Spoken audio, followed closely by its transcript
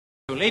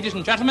Ladies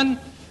and gentlemen,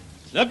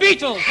 the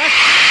Beatles.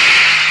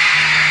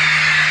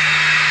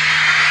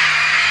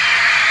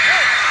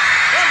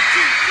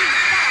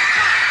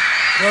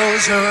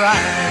 Close your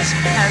eyes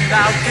and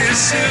I'll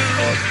kiss you.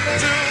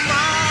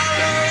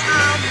 Tomorrow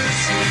I'll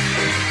miss you.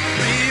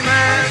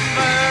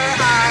 Remember,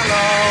 I'll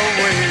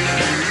always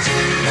do.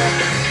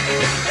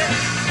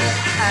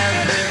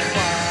 And then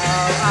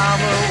while I'm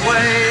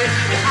away,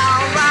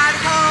 I'll ride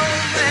home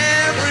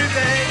every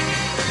day,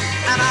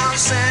 and I'll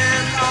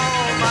send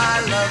all my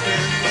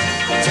loving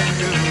to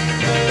you.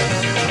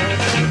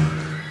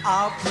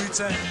 I'll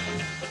pretend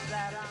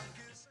that I'm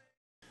kissing.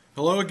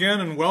 Hello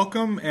again and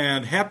welcome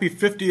and happy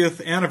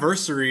 50th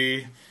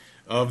anniversary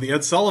of the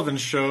Ed Sullivan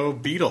Show,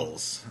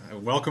 Beatles.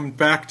 Welcome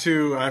back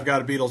to I've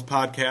Got a Beatles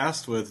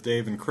podcast with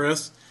Dave and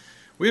Chris.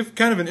 We have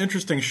kind of an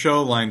interesting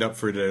show lined up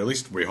for today, at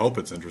least we hope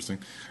it's interesting.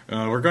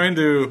 We're going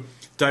to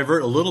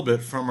divert a little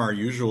bit from our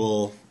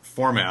usual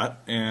format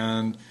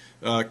and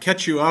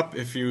catch you up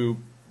if you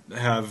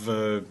have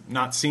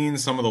not seen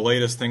some of the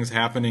latest things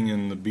happening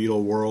in the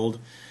Beatle world,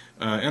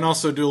 and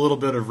also do a little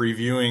bit of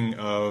reviewing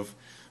of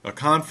a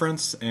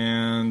conference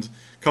and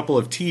a couple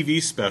of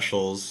TV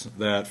specials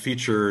that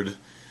featured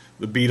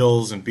the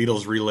Beatles and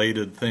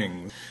Beatles-related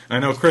things. I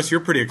know, Chris, you're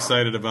pretty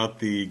excited about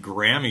the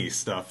Grammy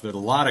stuff. There's a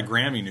lot of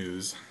Grammy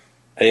news.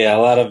 Yeah, a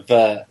lot of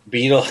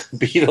Beatle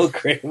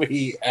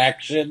Grammy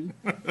action.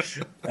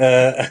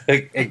 A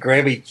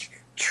Grammy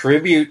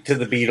tribute to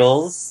the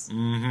Beatles.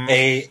 Mm-hmm.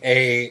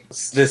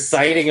 The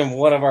sighting of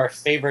one of our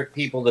favorite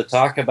people to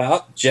talk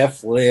about,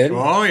 Jeff Lynne.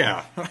 Oh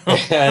yeah.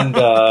 And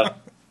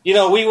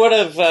we would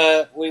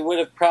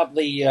have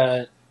probably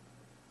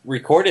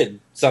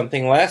recorded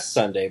something last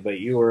Sunday, but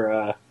you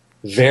were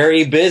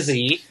very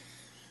busy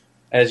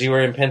as you were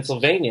in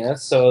Pennsylvania.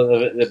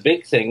 So the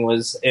big thing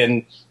was,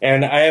 and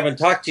I haven't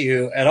talked to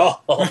you at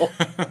all.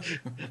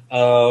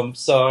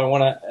 So I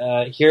want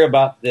to hear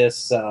about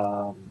this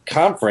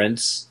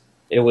conference.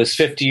 It was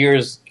 50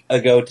 years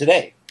ago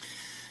today.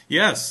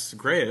 Yes,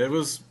 great. It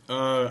was,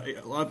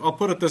 I'll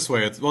put it this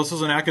way. This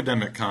was an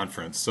academic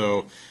conference,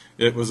 so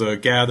it was a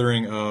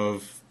gathering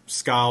of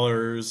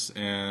scholars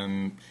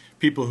and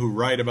people who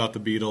write about the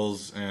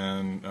Beatles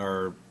and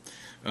are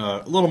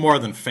a little more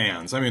than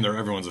fans. I mean,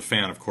 everyone's a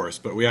fan, of course,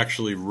 but we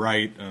actually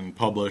write and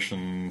publish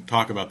and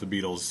talk about the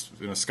Beatles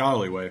in a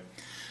scholarly way.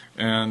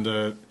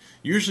 And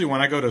usually when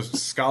I go to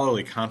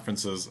scholarly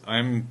conferences,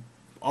 I'm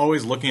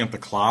always looking at the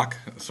clock,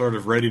 sort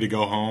of ready to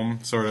go home.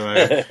 Sort of,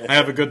 I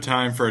have a good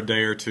time for a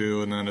day or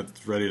two, and then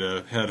it's ready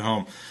to head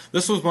home.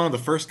 This was one of the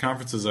first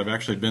conferences I've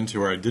actually been to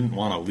where I didn't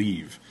want to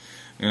leave.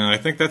 And I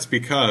think that's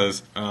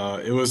because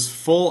it was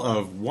full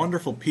of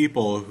wonderful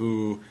people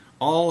who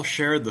all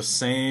shared the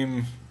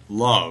same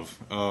love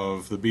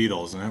of the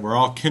Beatles, and we're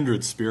all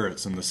kindred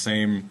spirits in the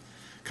same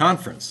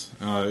conference.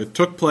 It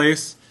took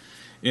place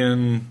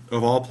in,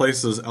 of all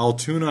places,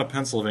 Altoona,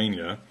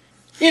 Pennsylvania.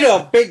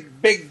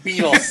 Big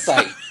Beatles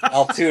site,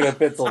 Altoona,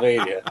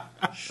 Pennsylvania.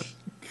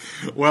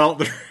 Well,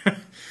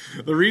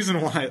 the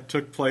reason why it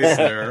took place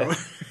there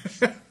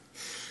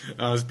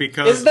was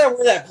because... Isn't that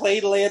where that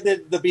plane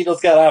landed? The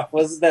Beatles got off.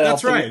 Wasn't that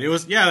That's Altoona? right. It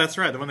was. Yeah, that's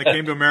right. When they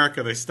came to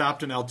America, they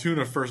stopped in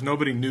Altoona first.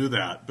 Nobody knew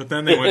that, but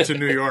then they went to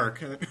New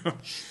York.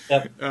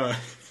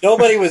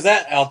 Nobody was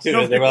at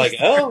Altoona. They were like,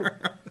 "Oh,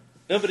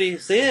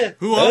 nobody's here.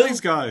 Who are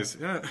these guys?"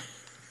 Yeah.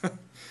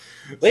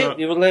 Wait,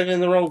 you were living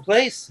in the wrong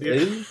place.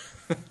 Yeah.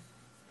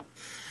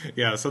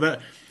 Yeah, so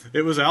that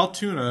it was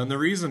Altoona, and the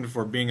reason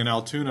for being in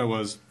Altoona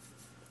was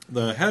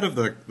the head of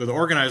the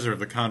organizer of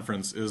the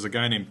conference is a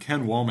guy named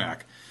Ken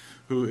Womack,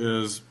 who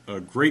is a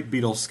great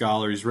Beatles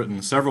scholar. He's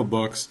written several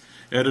books,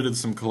 edited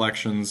some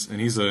collections, and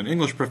he's an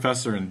English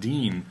professor and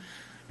dean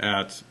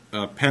at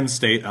Penn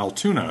State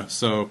Altoona.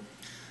 So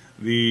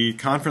the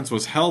conference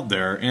was held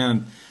there,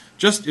 and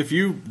just if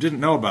you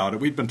didn't know about it,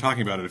 we've been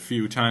talking about it a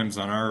few times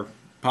on our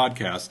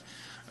podcast.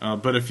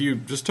 But if you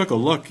just took a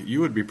look, you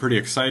would be pretty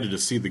excited to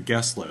see the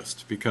guest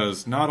list,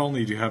 because not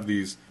only do you have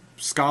these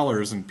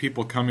scholars and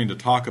people coming to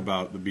talk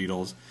about the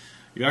Beatles,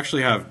 you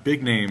actually have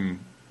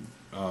big-name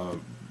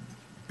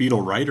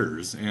Beatle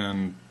writers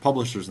and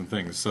publishers and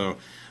things. So,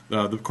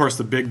 of course,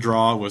 the big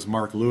draw was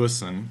Mark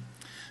Lewison,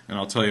 and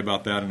I'll tell you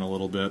about that in a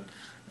little bit.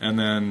 And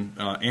then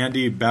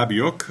Andy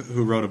Babiuk,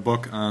 who wrote a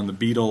book on the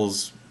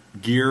Beatles'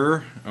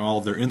 gear, all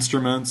of their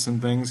instruments and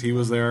things, he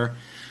was there.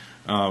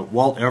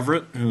 Walt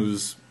Everett,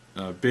 who's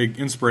a big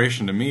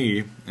inspiration to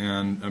me,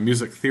 and a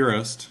music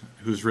theorist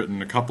who's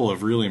written a couple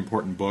of really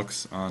important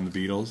books on the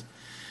Beatles.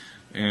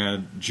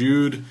 And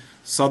Jude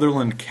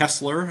Sutherland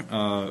Kessler,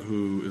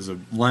 who is a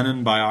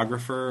Lennon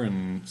biographer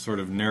and sort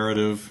of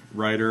narrative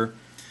writer.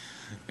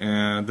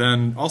 And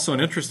then also an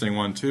interesting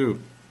one, too,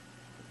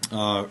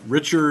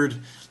 Richard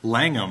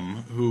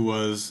Langham, who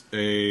was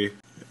a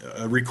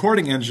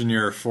recording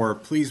engineer for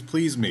Please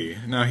Please Me.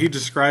 Now, he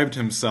described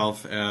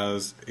himself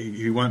as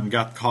he went and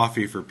got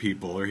coffee for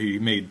people, or he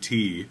made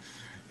tea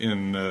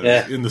in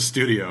the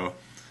studio.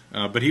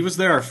 But he was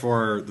there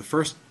for the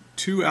first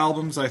two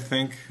albums, I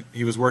think.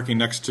 He was working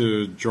next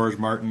to George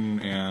Martin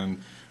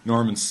and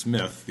Norman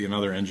Smith, the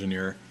another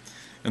engineer.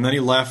 And then he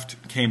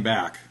left, came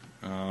back.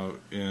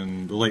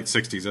 in the late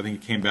 60s. I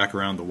think he came back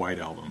around the White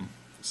Album.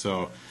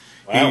 So,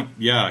 Wow.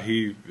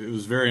 it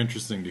was very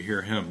interesting to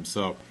hear him.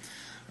 So,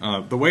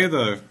 the way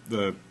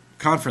the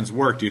conference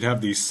worked, you'd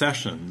have these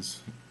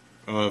sessions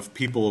of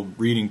people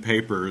reading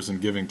papers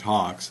and giving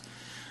talks,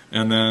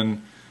 and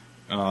then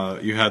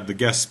you had the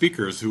guest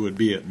speakers who would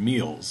be at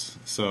meals.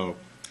 So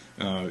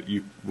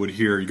you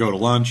go to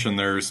lunch and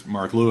there's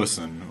Mark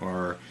Lewison,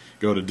 or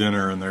go to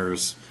dinner and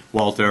there's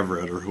Walt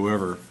Everett or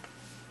whoever.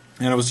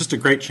 And it was just a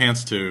great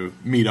chance to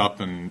meet up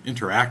and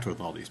interact with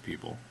all these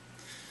people.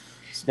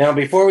 Now,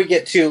 before we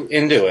get too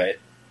into it,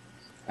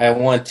 I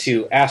want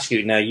to ask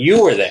you. Now,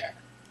 you were there,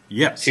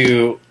 Yes.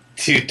 to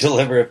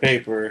deliver a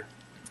paper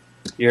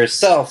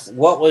yourself.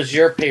 What was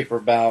your paper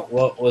about?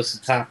 What was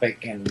the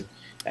topic,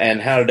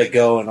 and how did it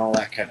go, and all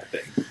that kind of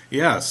thing?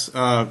 Yes.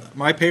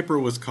 My paper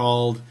was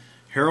called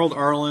Harold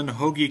Arlen,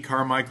 Hoagie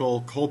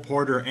Carmichael, Cole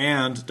Porter,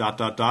 and ...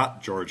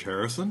 George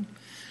Harrison.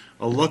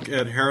 A look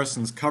at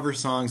Harrison's cover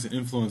songs and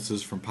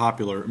influences from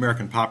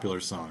American popular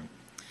song.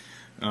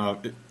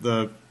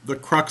 The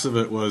crux of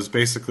it was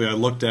basically I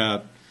looked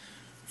at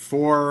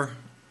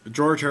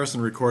George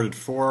Harrison recorded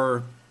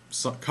 4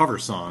 cover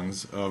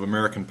songs of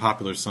American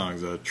popular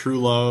songs. True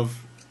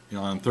Love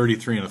on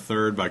 33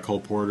 1/3 by Cole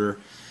Porter.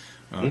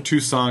 2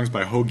 songs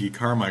by Hoagie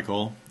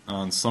Carmichael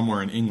on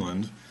Somewhere in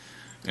England.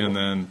 And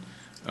then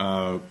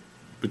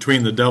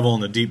Between the Devil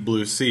and the Deep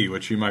Blue Sea,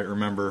 which you might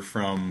remember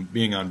from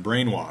being on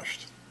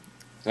Brainwashed.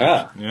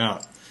 Ah.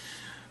 Yeah.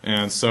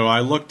 And so I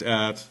looked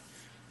at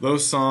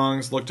those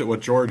songs, looked at what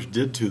George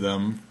did to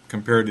them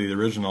compared to the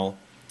original,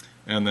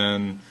 and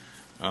then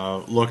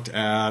looked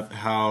at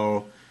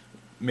how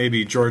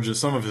maybe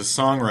some of his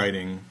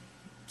songwriting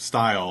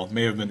style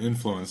may have been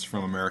influenced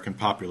from American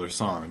popular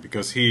song,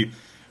 because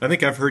I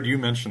think I've heard you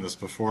mention this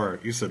before.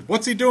 You said,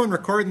 "What's he doing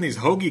recording these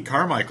Hoagie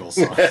Carmichael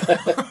songs?"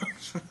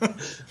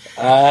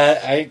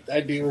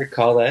 I do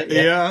recall that.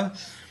 Yeah.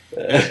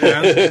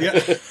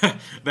 Yeah.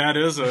 That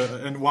is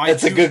why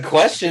That's a good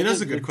question. It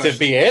is a good question to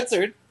be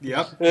answered.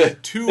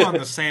 Yep. 2 on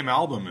the same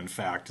album, in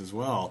fact, as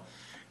well.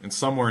 And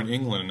Somewhere in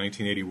England in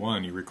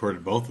 1981, you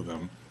recorded both of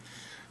them.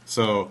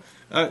 So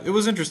it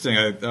was interesting.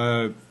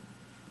 I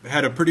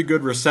had a pretty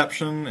good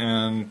reception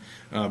and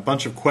a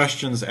bunch of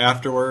questions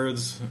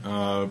afterwards.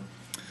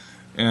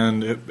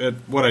 And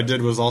what I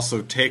did was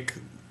also take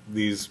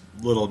these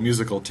little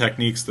musical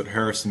techniques that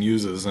Harrison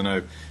uses, and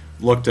I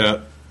looked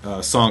at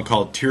a song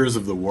called Tears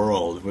of the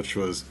World, which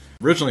was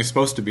originally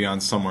supposed to be on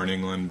Somewhere in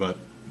England, but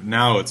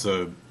now it's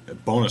a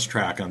bonus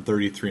track on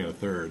 33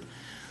 1/3.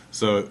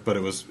 So, but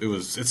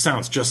it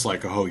sounds just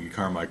like a Hoagie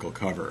Carmichael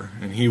cover,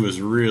 and he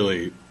was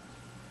really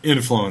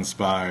influenced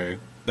by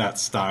that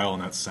style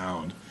and that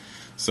sound.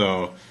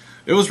 So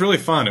it was really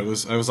fun. I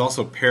was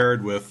also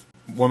paired with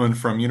a woman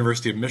from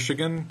University of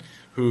Michigan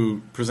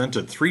who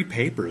presented 3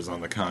 papers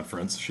on the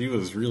conference. She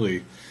was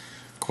really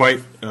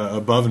quite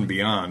above and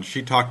beyond.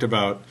 She talked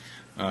about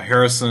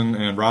Harrison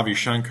and Ravi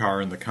Shankar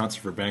in the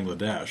Concert for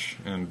Bangladesh,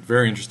 and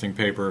very interesting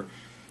paper.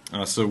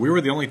 So we were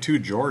the only 2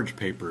 George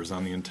papers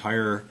on the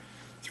entire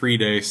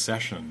 3-day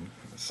session.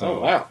 So, oh,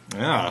 wow.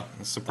 Yeah,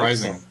 it's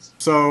surprising. Excellent.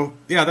 So,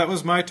 yeah, that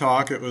was my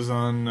talk. It was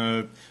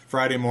on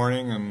Friday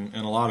morning, and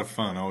a lot of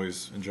fun.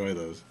 Always enjoy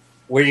those.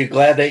 Were you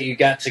glad that you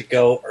got to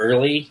go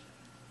early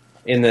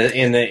in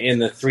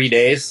the 3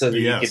 days so that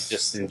you could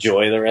just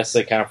enjoy the rest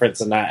of the conference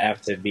and not have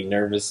to be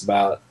nervous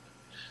about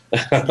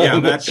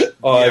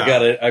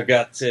I've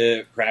got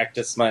to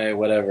practice my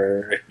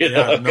whatever.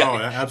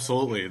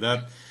 Absolutely.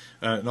 That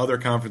in other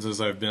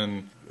conferences I've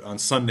been on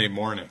Sunday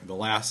morning, the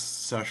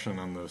last session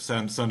on the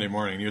Sunday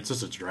morning, it's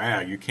just a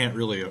drag. You can't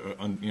really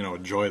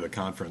enjoy the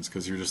conference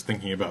because you're just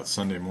thinking about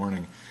Sunday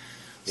morning.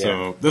 Yeah.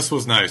 So this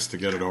was nice to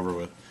get it over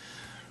with.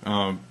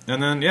 And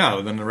then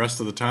the rest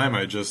of the time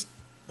I just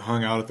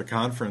hung out at the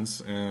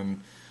conference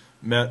and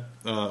met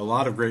a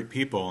lot of great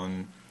people,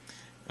 and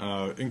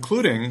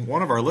including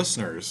one of our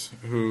listeners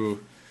who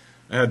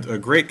I had a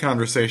great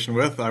conversation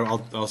with.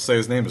 I'll say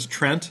his name is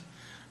Trent,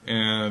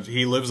 and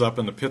he lives up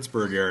in the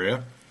Pittsburgh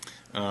area.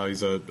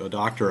 He's a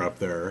doctor up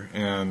there,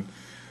 and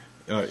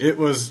it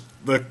was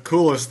the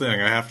coolest thing,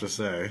 I have to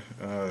say.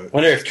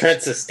 Wonder if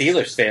Trent's a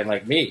Steelers fan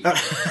like me.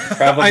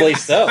 Probably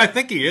so. I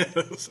think he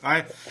is.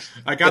 I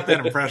got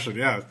that impression,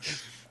 yeah.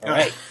 All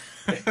right.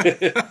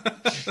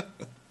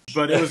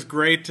 But it was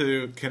great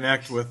to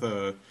connect with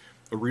a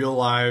real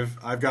live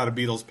I've Got a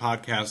Beatles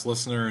podcast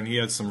listener, and he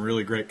had some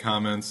really great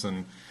comments,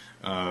 and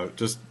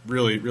just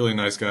really, really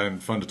nice guy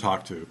and fun to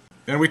talk to.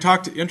 And we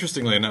talked,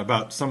 interestingly,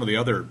 about some of the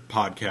other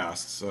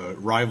podcasts,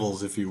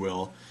 rivals, if you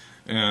will.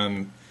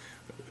 And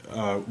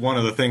one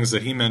of the things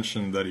that he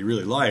mentioned that he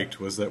really liked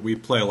was that we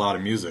play a lot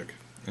of music.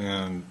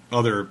 And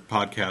other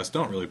podcasts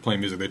don't really play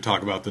music. They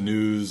talk about the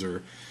news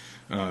or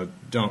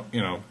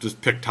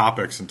just pick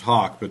topics and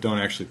talk, but don't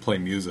actually play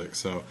music.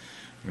 So,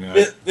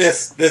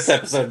 this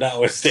episode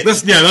notwithstanding.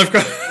 Now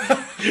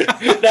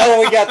that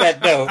we got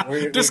that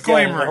note,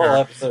 disclaimer. The whole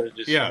episode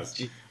just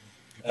yes.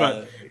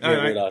 But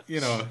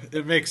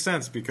it makes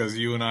sense because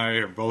you and I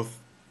are both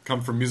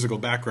come from musical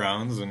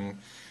backgrounds, and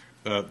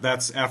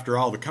that's after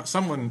all.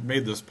 Someone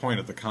made this point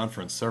at the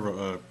conference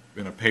several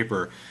in a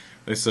paper.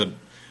 They said,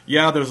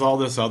 yeah, there's all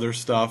this other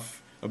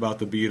stuff about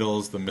the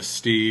Beatles, the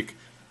mystique,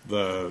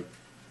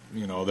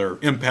 their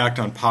impact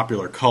on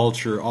popular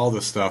culture, all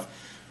this stuff,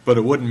 but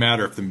it wouldn't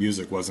matter if the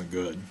music wasn't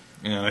good.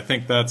 And I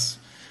think that's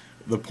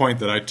the point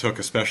that I took,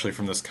 especially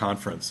from this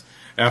conference.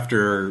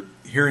 After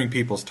hearing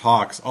people's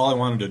talks, all I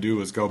wanted to do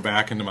was go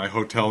back into my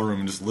hotel room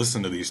and just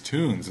listen to these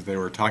tunes that they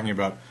were talking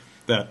about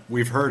that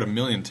we've heard a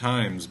million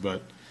times,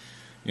 but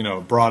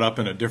brought up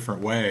in a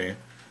different way.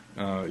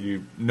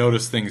 You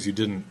notice things you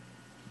didn't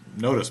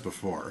notice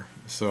before.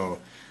 So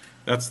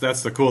that's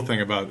the cool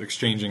thing about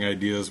exchanging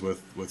ideas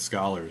with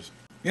scholars.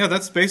 Yeah,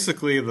 that's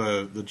basically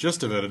the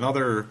gist of it.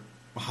 Another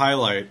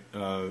highlight,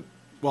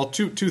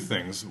 two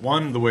things.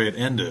 One, the way it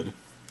ended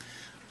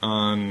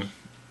on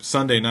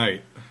Sunday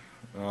night.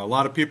 A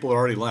lot of people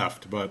already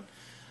left, but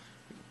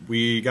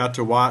we got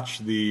to watch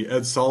the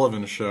Ed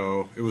Sullivan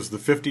Show. It was the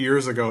 50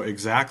 years ago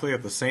exactly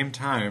at the same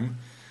time.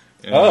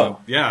 And,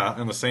 yeah,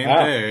 on the same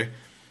day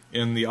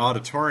in the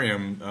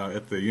auditorium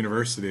at the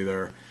university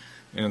there.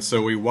 And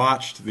so we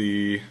watched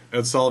the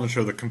Ed Sullivan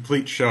Show, the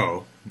complete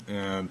show.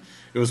 And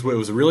it was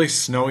a really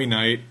snowy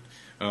night,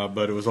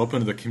 but it was open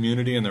to the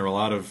community, and there were a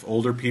lot of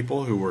older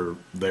people who were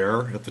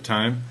there at the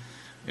time.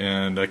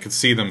 And I could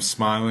see them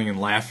smiling and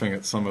laughing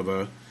at some of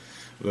the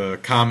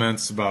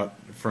comments about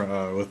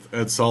with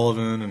Ed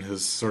Sullivan and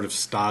his sort of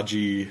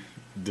stodgy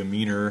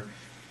demeanor,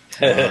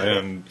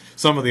 and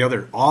some of the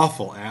other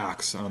awful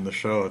acts on the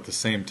show at the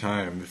same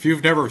time. If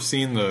you've never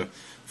seen the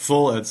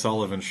full Ed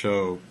Sullivan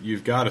Show,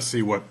 you've got to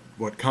see what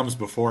comes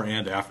before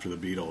and after the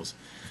Beatles.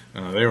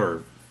 They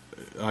were,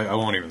 I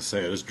won't even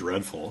say it, it's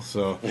dreadful.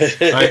 So,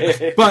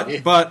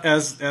 but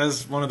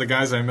as one of the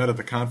guys I met at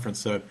the conference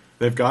said,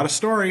 they've got a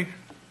story.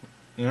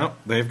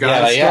 They've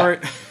got a story.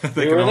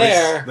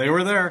 They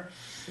were there.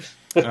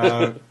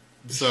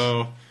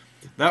 So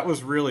that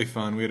was really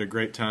fun. We had a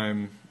great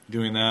time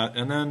doing that.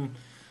 And then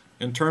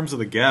in terms of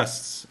the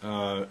guests,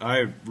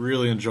 I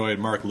really enjoyed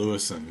Mark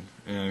Lewison.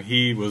 And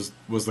he was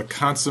the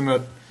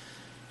consummate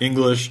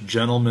English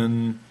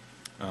gentleman,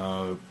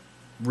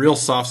 real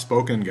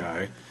soft-spoken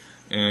guy.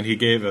 And he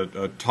gave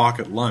a talk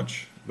at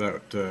lunch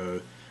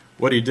that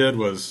what he did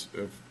was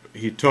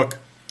he took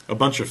a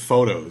bunch of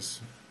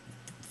photos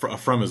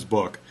from his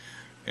book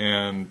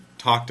and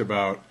talked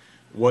about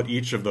what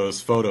each of those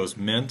photos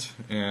meant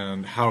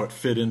and how it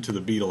fit into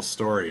the Beatles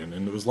story. And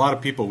there was a lot of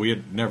people we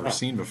had never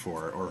seen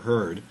before or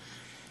heard.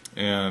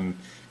 And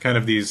kind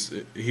of these,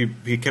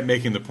 he kept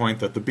making the point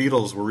that the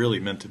Beatles were really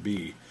meant to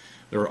be.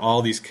 There were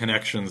all these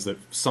connections that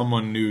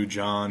someone knew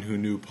John who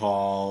knew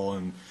Paul,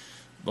 and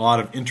a lot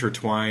of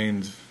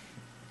intertwined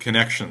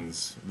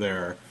connections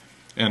there,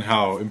 and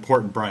how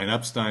important Brian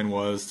Epstein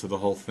was to the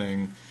whole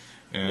thing,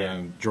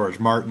 and George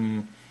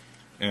Martin,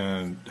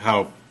 and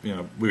how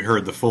we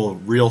heard the full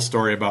real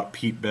story about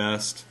Pete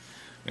Best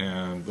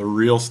and the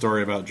real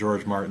story about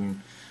George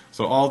Martin.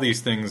 So all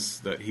these things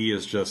that he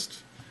has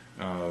just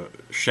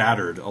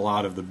shattered a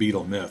lot of the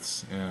Beatle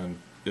myths, and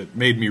it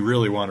made me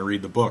really want to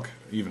read the book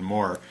even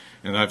more,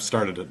 and I've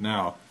started it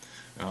now.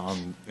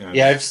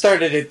 I've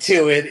started it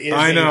too. It is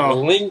a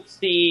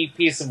lengthy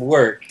pice of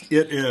work.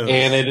 It is,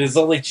 and it is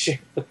only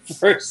the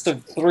first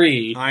of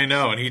 3. I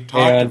know, and he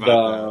talked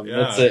about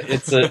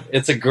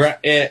that.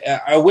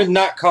 Yeah. I would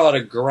not call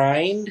it a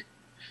grind.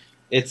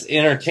 It's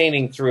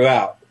entertaining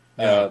throughout,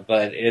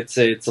 but it's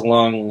a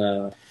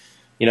long.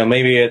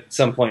 Maybe at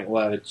some point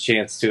we'll have a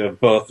chance to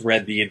have both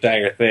read the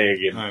entire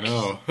thing. And, I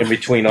know. in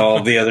between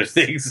all the other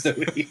things that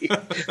we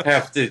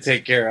have to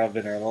take care of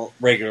in our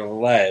regular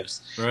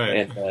lives,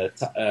 right?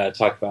 And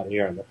talk about it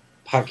here on the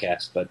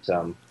podcast. But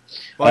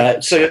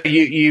so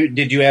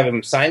did you have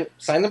him sign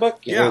the book?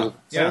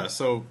 Yeah.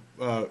 So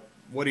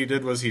what he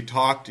did was he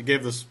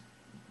gave this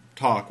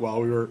talk while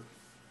we were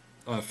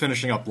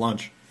finishing up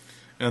lunch,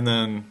 and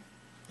then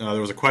there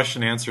was a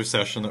question-answer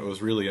session that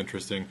was really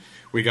interesting.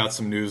 We got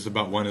some news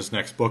about when his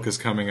next book is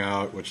coming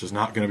out, which is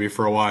not going to be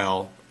for a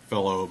while,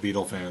 fellow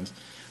Beatle fans.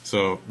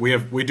 So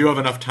we do have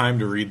enough time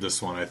to read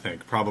this one, I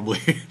think, probably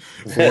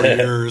 4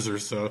 years or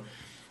so.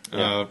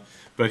 Yeah.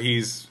 But he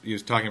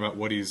was talking about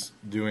what he's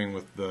doing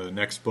with the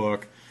next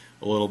book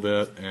a little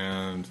bit,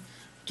 and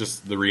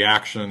just the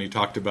reaction. He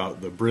talked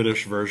about the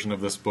British version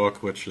of this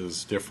book, which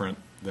is different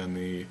than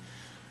the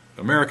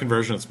American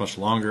version. It's much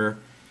longer,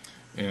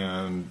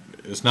 and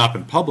it's not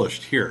been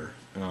published here.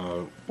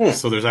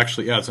 So there's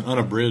actually, it's an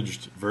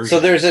unabridged version. So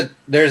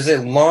there's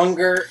a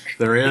longer.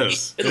 There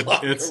is.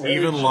 It's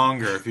even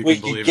longer, if you can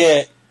believe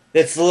it.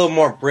 It's a little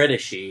more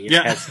Britishy. It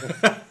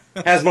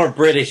has more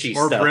Britishy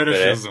more stuff. More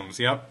Britishisms.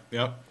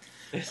 Yep.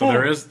 So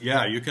there is.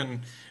 Yeah, you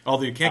can.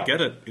 Although you can't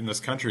get it in this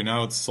country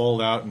now, it's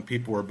sold out, and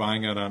people were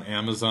buying it on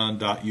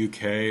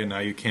Amazon.uk, and now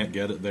you can't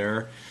get it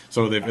there.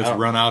 So it's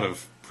run out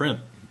of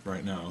print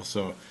right now.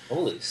 So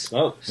holy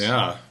smokes.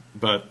 Yeah,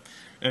 but.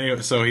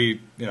 Anyway, so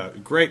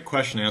great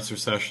question answer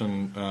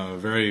session.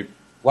 Very.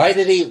 Why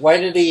did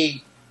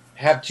he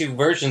have two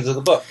versions of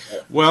the book?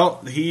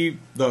 Well, he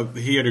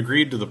had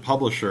agreed to the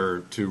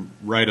publisher to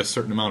write a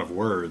certain amount of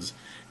words,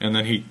 and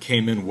then he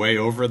came in way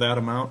over that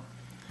amount,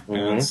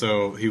 and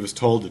so he was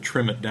told to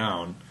trim it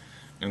down.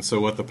 And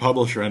so what the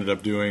publisher ended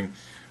up doing,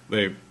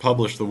 they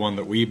published the one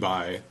that we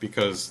buy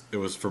because it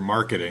was for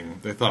marketing.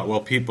 They thought,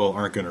 well, people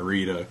aren't going to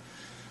read a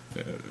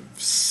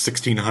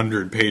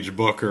 1,600-page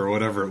book or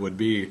whatever it would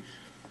be,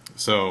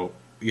 so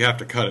you have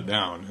to cut it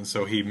down. And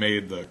so he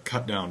made the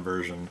cut-down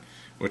version,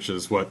 which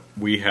is what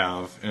we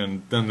have.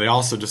 And then they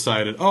also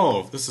decided,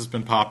 oh, this has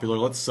been popular,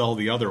 let's sell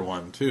the other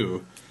one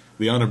too,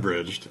 the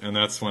unabridged. And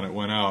that's when it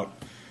went out.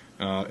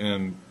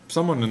 And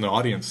someone in the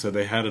audience said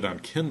they had it on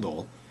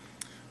Kindle,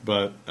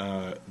 but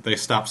they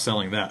stopped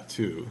selling that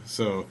too.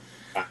 So,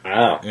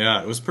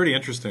 yeah, it was pretty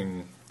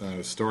interesting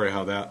story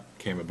how that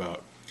came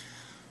about.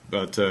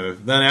 But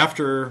then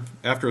after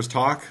his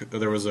talk,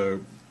 there was a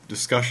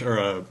discussion or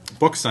a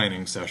book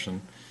signing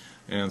session,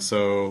 and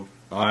so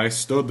I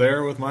stood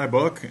there with my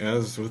book,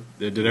 as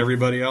did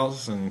everybody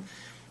else, and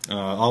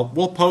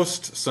we'll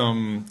post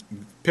some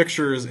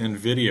pictures and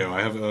video.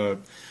 I have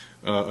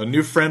a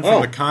new friend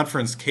from the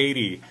conference,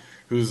 Katie,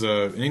 who's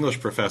an English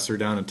professor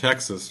down in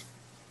Texas.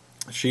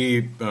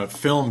 She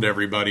filmed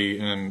everybody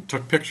and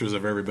took pictures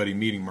of everybody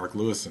meeting Mark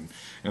Lewison,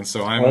 and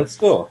so I'm. That's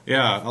cool.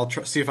 Yeah, I'll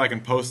see if I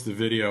can post the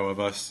video of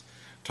us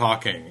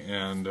talking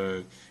and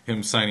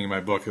him signing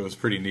my book. It was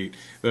pretty neat.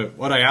 But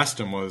what I asked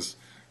him was,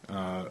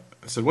 I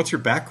said, "What's your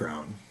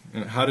background?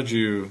 And how did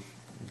you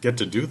get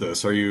to do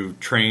this? Are you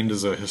trained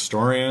as a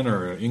historian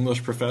or an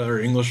English professor, or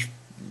English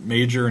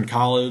major in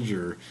college,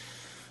 or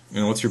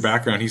what's your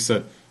background?" He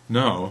said,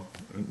 "No,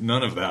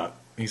 none of that."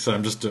 He said,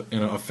 "I'm just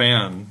a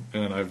fan,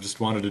 and I've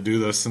just wanted to do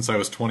this since I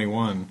was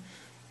 21,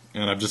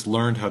 and I've just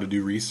learned how to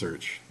do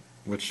research,"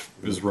 which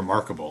is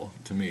remarkable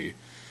to me.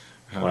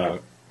 Wow.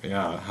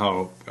 Yeah,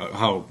 how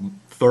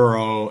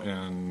thorough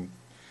and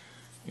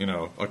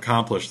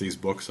accomplished these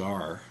books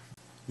are.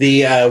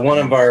 The one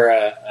of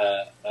our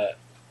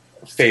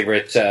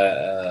favorite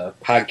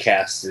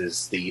podcasts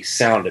is the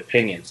Sound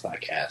Opinions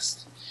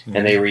podcast,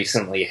 and they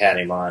recently had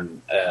him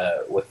on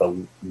with a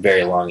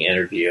very long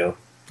interview.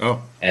 Oh,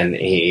 and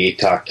he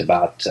talked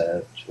about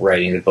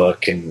writing the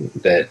book, and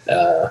that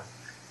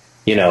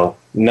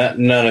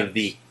none of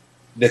the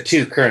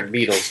two current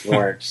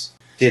Beatles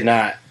did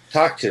not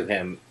talk to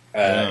him,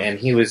 and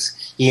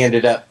he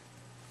ended up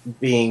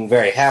being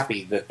very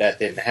happy that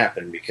didn't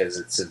happen, because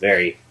it's a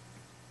very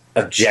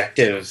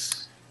objective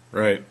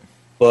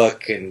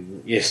book,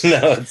 and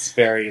it's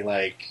very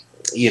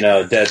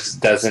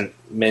doesn't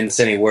mince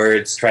any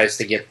words, tries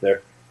to get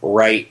the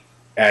right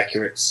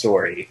accurate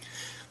story.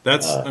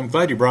 I'm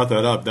glad you brought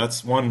that up.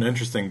 That's one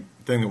interesting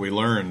thing that we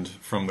learned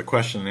from the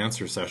question and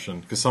answer session,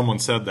 because someone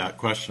said that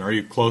question, "Are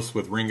you close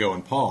with Ringo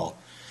and Paul?"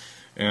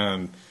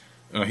 And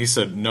he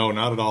said, "No,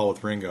 not at all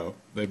with Ringo.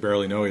 They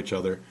barely know each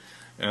other."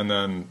 And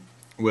then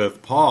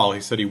with Paul,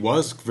 he said he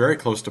was very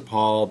close to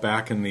Paul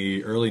back in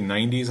the early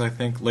 90s, I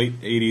think,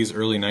 late 80s,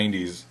 early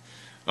 90s,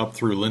 up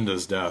through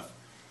Linda's death.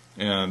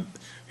 And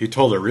he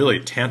told a really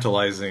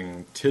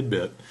tantalizing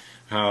tidbit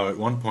how at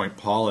one point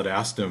Paul had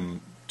asked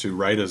him to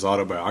write his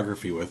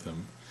autobiography with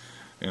him,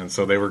 and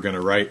so they were going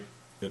to write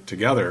it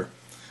together,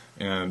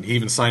 and he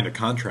even signed a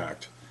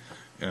contract,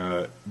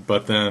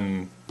 but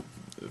then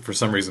for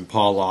some reason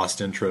Paul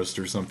lost interest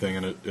or something,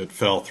 and it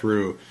fell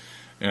through.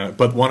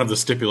 But one of the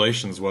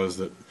stipulations was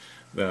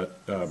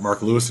that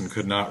Mark Lewison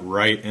could not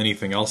write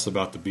anything else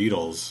about the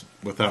Beatles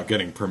without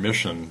getting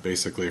permission,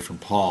 basically, from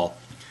Paul.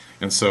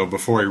 And so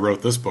before he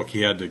wrote this book,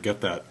 he had to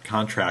get that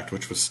contract,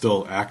 which was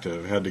still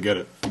active, had to get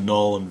it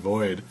null and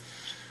void.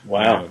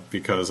 Wow.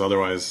 Because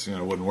otherwise, it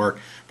wouldn't work.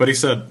 But he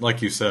said,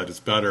 like you said, it's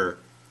better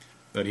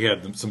that he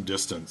had some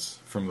distance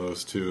from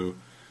those two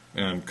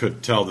and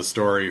could tell the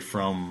story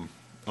from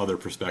other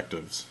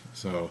perspectives.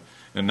 So,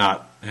 and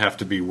not have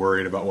to be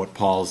worried about what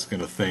Paul's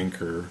going to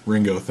think or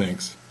Ringo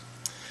thinks.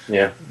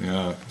 Yeah.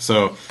 Yeah.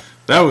 So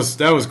that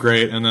was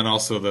great. And then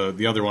also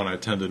the other one I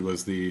attended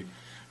was the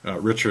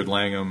Richard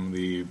Langham,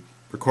 the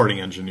recording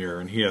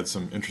engineer, and he had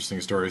some interesting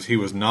stories. He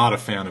was not a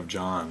fan of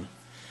John.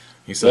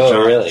 He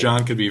said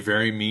John could be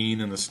very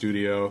mean in the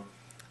studio,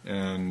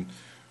 and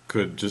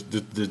could just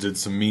did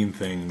some mean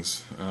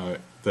things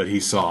that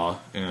he saw,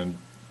 and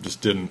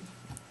just didn't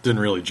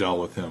really gel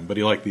with him. But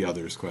he liked the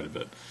others quite a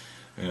bit,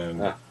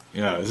 and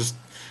it's just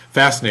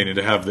fascinating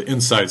to have the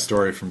inside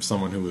story from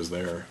someone who was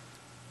there.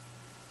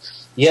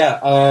 Yeah.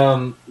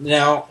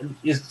 Now,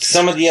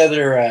 some of the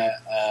other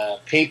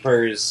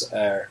papers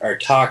or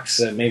talks,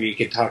 maybe you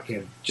could talk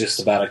just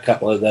about a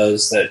couple of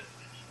those that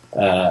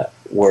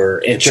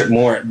were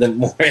more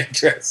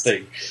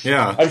interesting.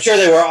 Yeah, I'm sure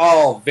they were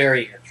all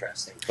very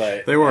interesting,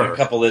 but they were a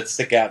couple that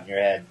stick out in your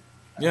head.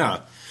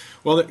 Yeah,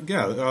 well,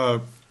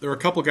 there were a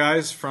couple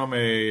guys from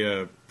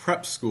a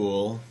prep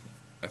school,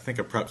 I think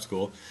a prep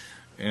school,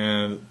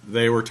 and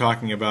they were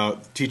talking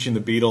about teaching the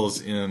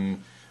Beatles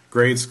in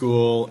grade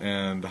school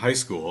and high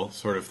school,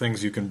 sort of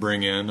things you can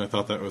bring in. I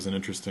thought that was an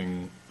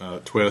interesting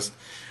twist.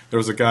 There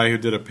was a guy who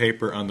did a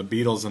paper on the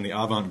Beatles and the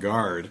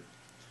avant-garde,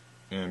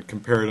 and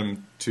compared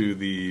him to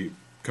the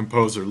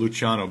composer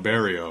Luciano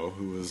Berio,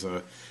 who was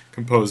a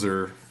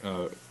composer,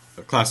 a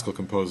classical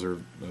composer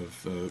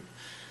of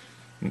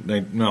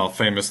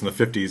famous in the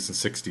 50s and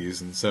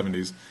 60s and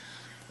 70s,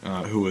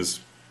 who was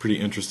pretty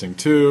interesting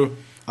too.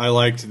 I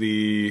liked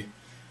the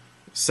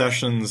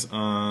sessions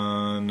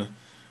on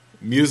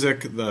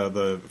music.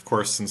 Of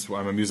course, since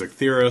I'm a music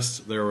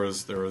theorist, there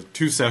were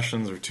two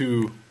sessions or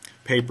two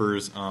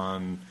papers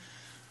on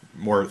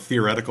more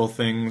theoretical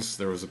things.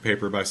 There was a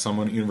paper by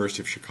someone at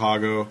University of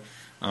Chicago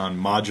on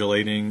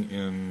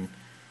modulating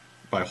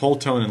by whole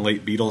tone in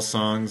late Beatles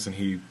songs, and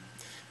he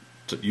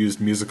used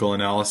musical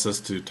analysis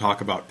to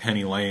talk about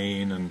Penny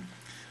Lane and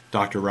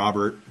Dr.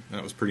 Robert.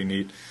 That was pretty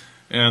neat.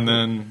 And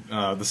then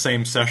the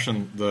same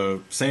session,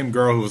 the same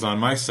girl who was on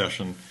my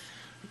session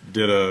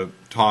did a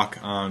talk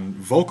on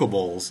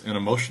vocables and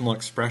emotional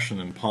expression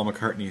in Paul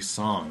McCartney's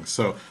songs.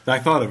 So I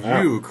thought of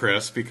you,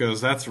 Chris,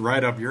 because that's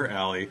right up your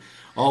alley.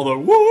 All the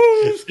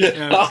woos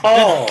and,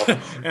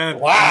 and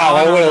wow,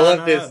 I would have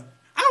loved this.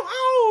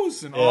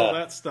 Ow-ows and all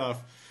that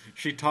stuff.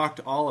 She talked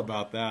all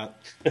about that.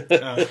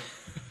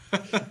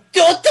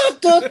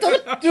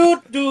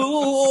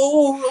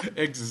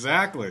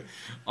 Exactly.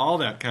 All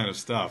that kind of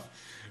stuff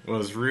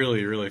was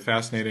really, really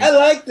fascinating. I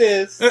like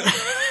this.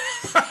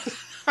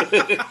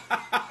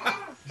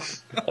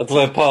 That's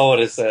what Paul would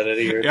have said at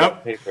your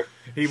paper.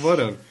 He would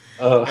have.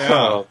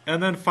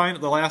 And then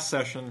the last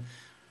session,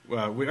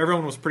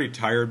 everyone was pretty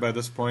tired by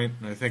this point,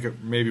 and I think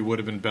it maybe would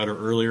have been better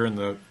earlier in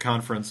the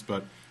conference,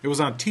 but it was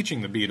on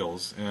teaching the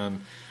Beatles,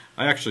 and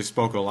I actually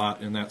spoke a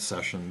lot in that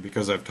session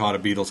because I've taught a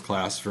Beatles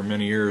class for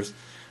many years,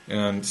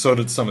 and so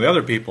did some of the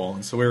other people,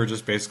 and so we were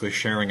just basically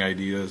sharing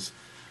ideas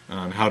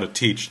on how to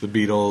teach the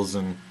Beatles,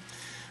 and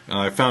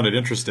I found it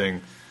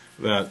interesting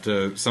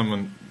that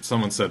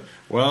someone said,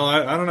 well,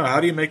 I don't know, how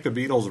do you make the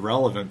Beatles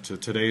relevant to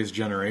today's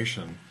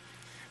generation?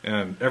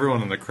 And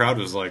everyone in the crowd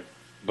was like,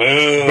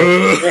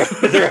 boo!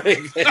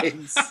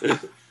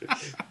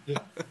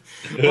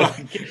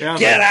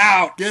 Get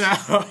out! Get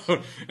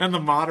out! And the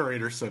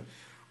moderator said,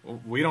 well,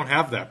 we don't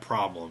have that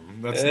problem.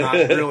 That's not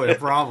really a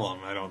problem,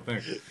 I don't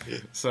think.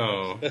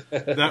 So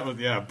that was,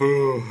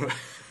 boo!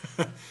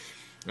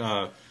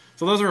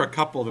 So those are a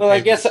couple of the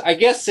papers. I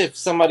guess if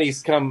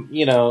somebody's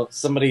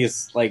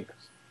somebody's like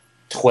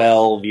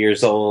 12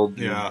 years old,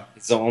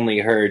 it's only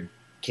heard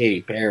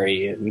Katy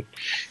Perry and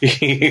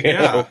you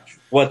know,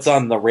 what's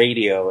on the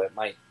radio, it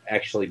might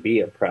actually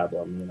be a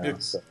problem.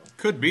 So.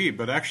 Could be,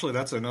 but actually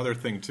that's another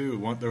thing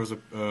too. There was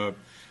a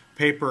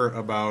paper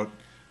about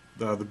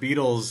the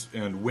Beatles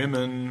and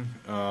women,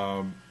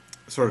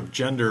 sort of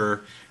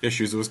gender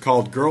issues. It was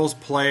called "Girls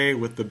Play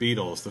with the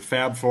Beatles: The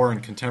Fab Four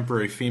and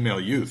Contemporary Female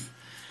Youth."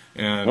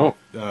 And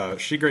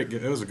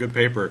it was a good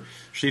paper.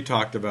 She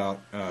talked about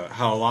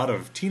how a lot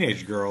of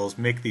teenage girls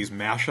make these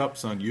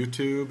mashups on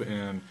YouTube,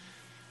 and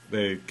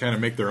they kind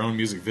of make their own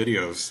music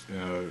videos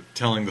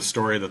telling the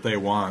story that they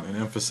want and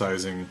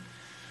emphasizing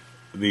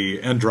the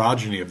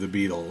androgyny of the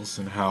Beatles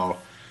and how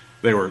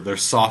their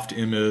soft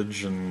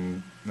image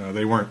and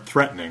they weren't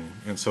threatening,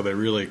 and so they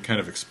really kind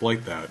of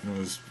exploit that. And it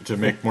was to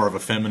make more of a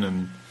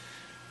feminine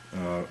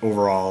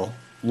overall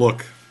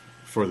look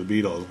for the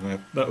Beatles, and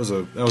that was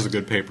a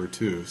good paper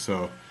too.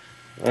 So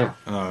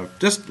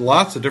just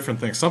lots of different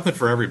things, something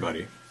for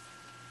everybody.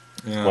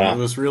 And it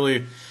was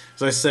really,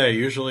 as I say,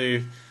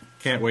 usually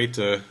can't wait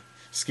to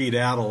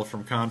skedaddle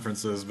from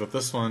conferences, but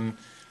this one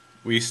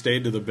we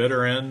stayed to the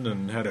bitter end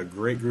and had a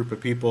great group of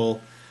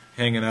people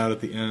hanging out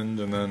at the end,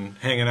 and then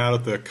hanging out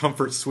at the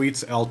Comfort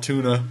Suites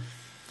Altoona,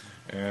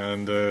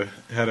 and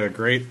had a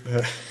great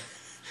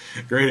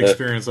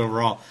experience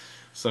overall.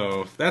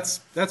 So that's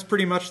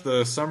pretty much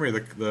the summary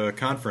of the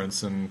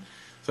conference. And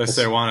as I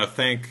say, I want to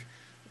thank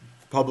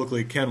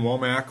publicly Ken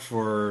Womack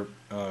for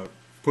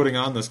putting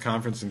on this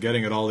conference and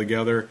getting it all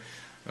together,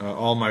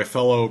 all my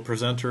fellow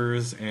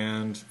presenters,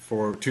 and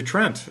to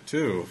Trent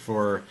too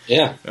for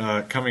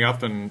coming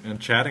up and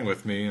chatting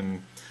with me.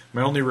 And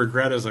my only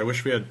regret is I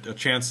wish we had a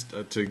chance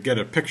to get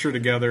a picture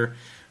together,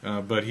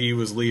 but he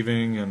was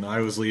leaving and I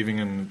was leaving,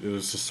 and it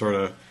was just sort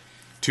of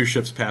two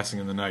ships passing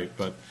in the night.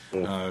 But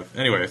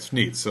anyway, it's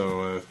neat.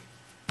 So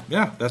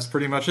that's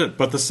pretty much it.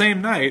 But the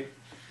same night,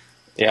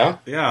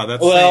 that's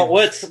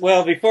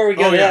before we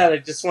go to that, I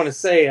just want to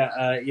say,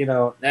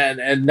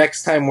 and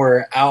next time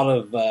we're out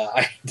of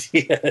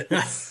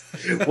ideas,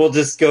 we'll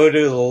just go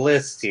to the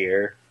list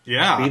here.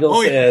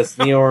 Beatles as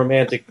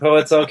neo-romantic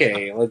poets.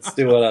 Okay, let's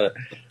do it.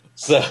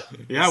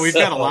 We've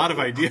got a lot of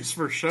ideas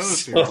for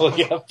shows here.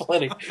 We got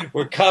plenty.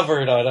 We're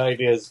covered on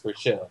ideas for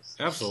shows.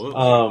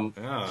 Absolutely.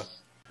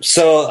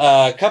 So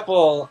a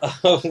couple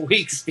of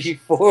weeks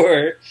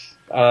before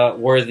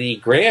were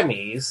the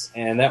Grammys,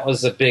 and that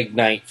was a big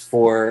night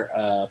for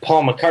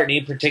Paul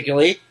McCartney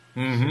particularly,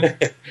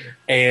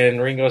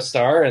 and Ringo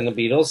Starr and the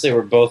Beatles. They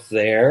were both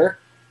there.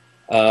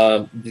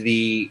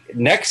 The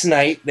next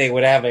night they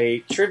would have a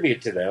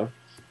tribute to them,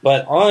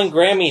 but on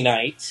Grammy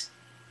night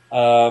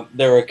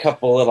there were a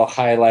couple little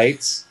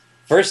highlights.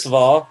 First of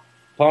all,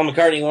 Paul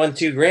McCartney won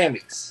 2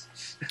 Grammys.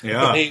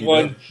 Yeah, he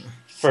won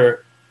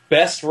for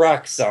Best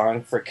Rock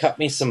Song for Cut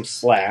Me Some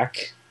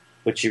Slack,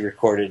 which he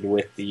recorded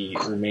with the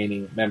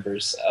remaining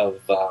members of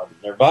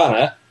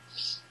Nirvana.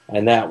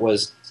 And that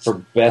was for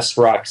Best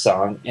Rock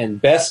Song. And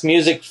Best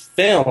Music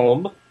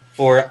Film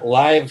for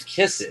Live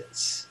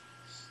Kisses.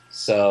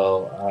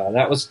 So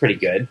that was pretty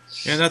good.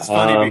 And that's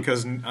funny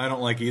because I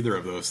don't like either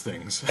of those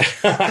things.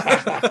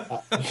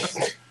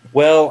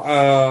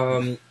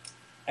 Well,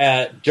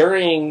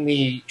 during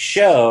the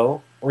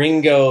show,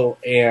 Ringo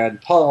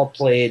and Paul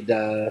played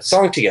a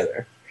song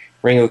together.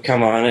 Ringo would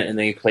come on it, and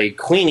they played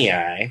Queenie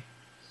Eye.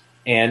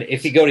 And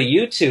if you go to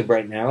YouTube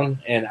right now,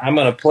 and I'm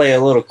going to play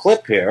a little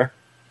clip here,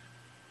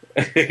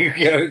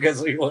 because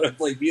we want to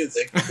play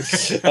music,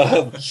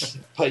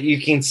 but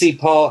you can see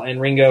Paul and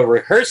Ringo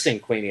rehearsing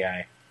Queenie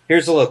Eye.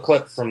 Here's a little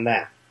clip from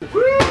that. 2,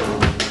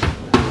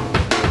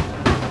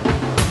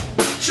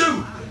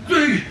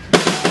 3.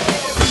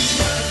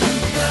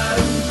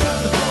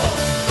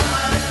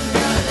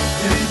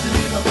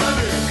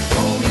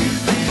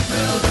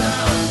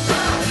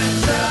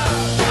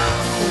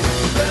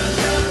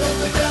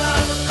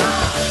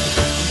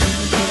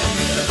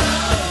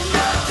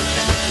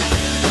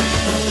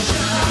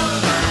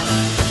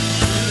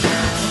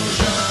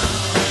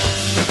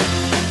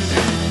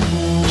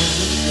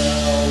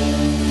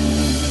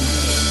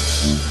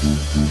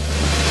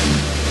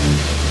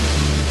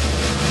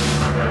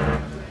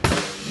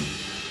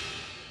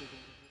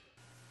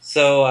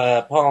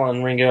 So Paul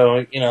and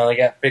Ringo, they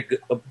got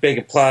big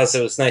applause.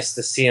 It was nice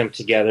to see them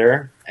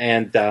together.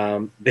 And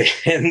then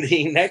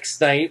the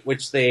next night,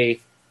 which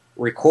they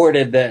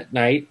recorded that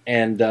night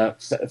and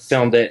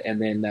filmed it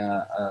and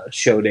then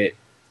showed it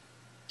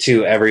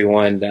to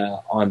everyone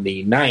on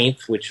the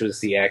 9th, which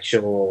was the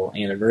actual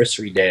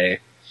anniversary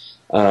day,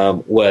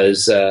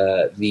 was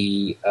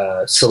the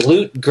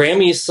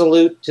Grammy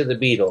salute to the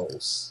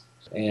Beatles.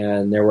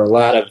 And there were a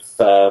lot of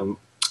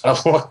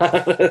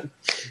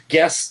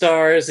guest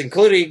stars,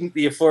 including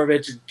the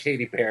aforementioned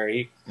Katy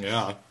Perry.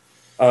 Yeah.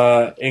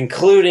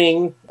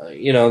 Including,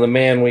 the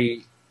man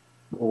we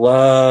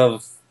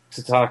love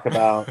to talk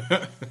about.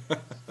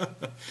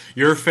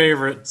 Your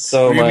favorite.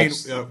 So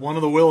much. One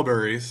of the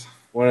Wilburys.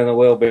 One of the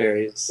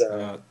Wilburys.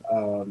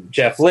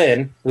 Jeff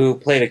Lynne, who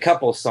played a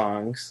couple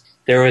songs.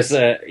 There was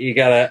you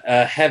got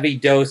a heavy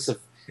dose of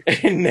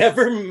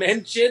never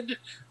mentioned,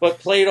 but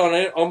played on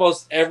it.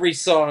 Almost every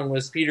song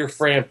was Peter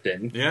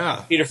Frampton.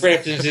 Yeah. Peter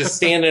Frampton's just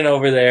standing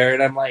over there,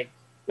 and I'm like,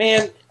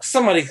 man,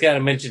 somebody's got to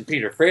mention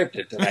Peter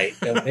Frampton tonight,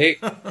 don't they?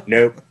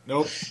 Nope.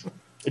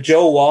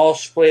 Joe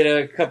Walsh played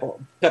a couple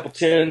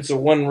tunes.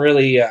 One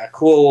really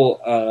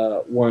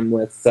cool one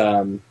with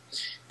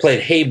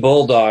played "Hey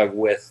Bulldog"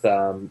 with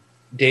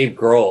Dave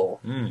Grohl,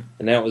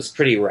 and that was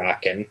pretty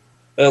rocking.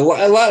 A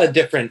lot of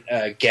different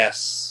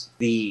guests.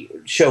 The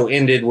show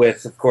ended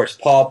with, of course,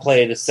 Paul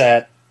played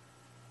a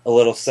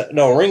little set.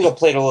 No, Ringo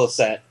played a little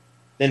set.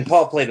 Then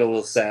Paul played a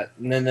little set,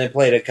 and then they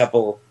played a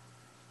couple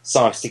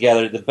songs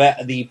together.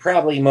 The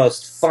probably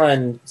most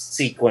fun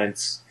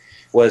sequence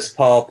was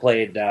Paul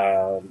played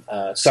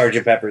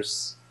Sgt.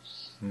 Pepper's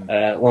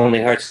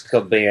Lonely Hearts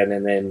Club Band,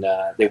 and then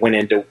they went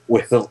into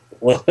with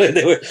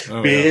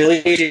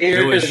Billy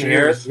Shears,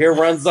 and here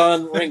runs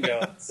on Ringo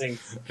and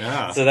sings.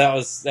 Yeah. So that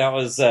was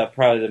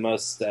probably the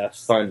most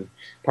fun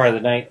part of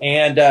the night.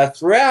 And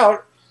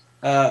throughout,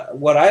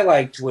 what I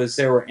liked was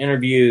there were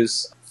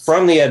interviews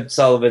from the Ed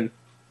Sullivan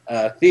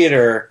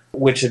Theater,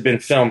 which had been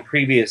filmed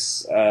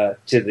previous to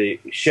the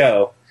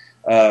show,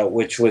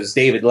 which was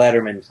David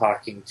Letterman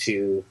talking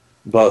to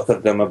both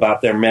of them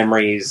about their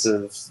memories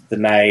of the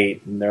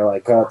night, and they're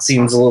like, "Oh, it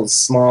seems a little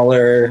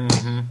smaller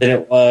than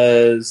it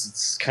was.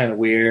 It's kind of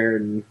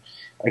weird." And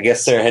I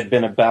guess there had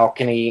been a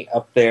balcony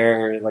up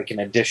there, like an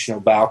additional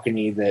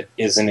balcony that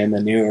isn't in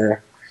the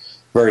newer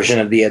version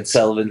of the Ed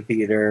Sullivan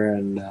Theater,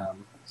 and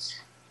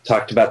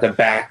talked about the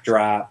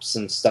backdrops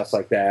and stuff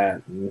like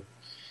that. And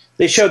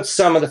they showed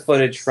some of the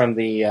footage from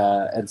the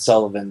Ed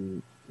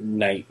Sullivan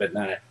night, but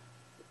not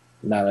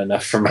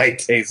enough for my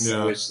taste.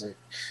 Yeah. I wish they'd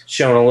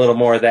shown a little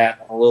more of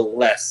that, a little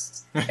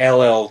less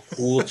LL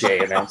Cool J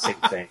announcing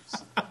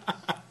things.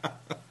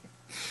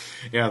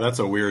 Yeah, that's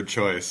a weird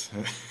choice.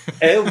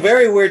 A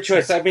very weird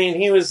choice. I mean,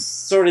 he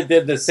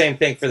did the same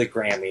thing for the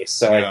Grammys,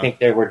 so Yeah. I think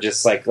they were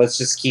just like, let's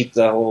just keep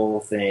the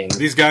whole thing.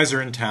 These guys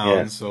are in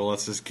town, so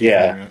let's just keep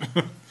doing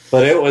it.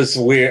 But it was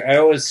weird.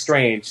 It was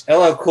strange.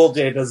 LL Cool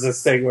J does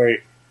this thing where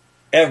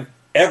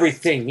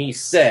everything he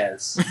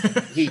says,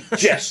 he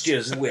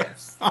gestures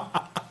with.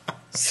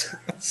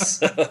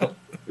 So,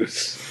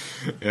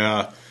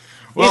 Yeah.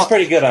 he's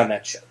pretty good on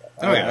that show.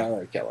 Oh, yeah. I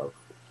like LL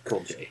Cool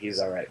J. He's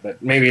all right,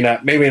 but maybe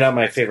not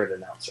my favorite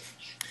announcer.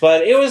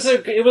 But it was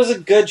a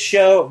good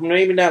show.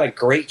 Maybe not a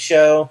great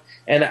show.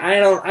 And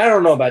I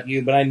don't know about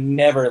you, but I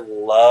never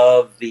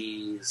love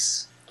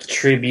these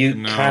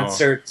tribute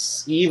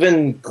concerts,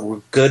 even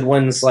good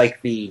ones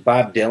like the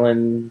Bob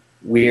Dylan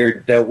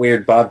weird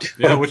Bob Dylan.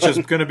 Yeah, which is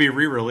going to be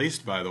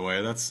re-released, by the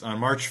way. That's on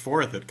March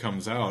 4th. It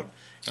comes out.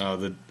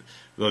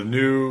 The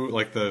new,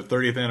 like, the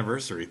 30th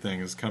anniversary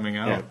thing is coming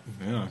out.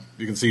 Yeah,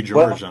 you can see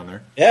George on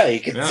there. Yeah, you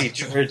can see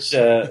George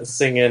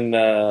singing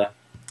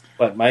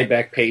My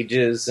Back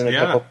Pages and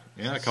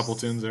a couple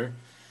tunes there.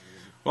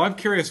 Well, I'm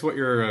curious what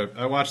your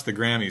I watched the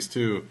Grammys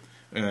too,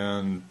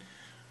 and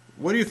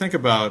what do you think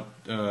about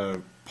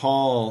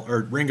Paul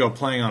or Ringo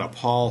playing on a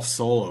Paul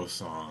solo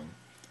song?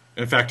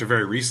 In fact, a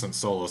very recent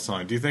solo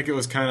song. Do you think it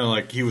was kind of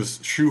like he was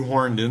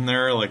shoehorned in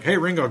there, like, "Hey,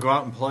 Ringo, go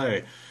out and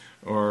play"?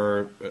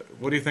 Or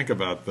what do you think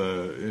about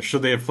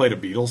should they have played a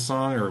Beatles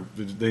song, or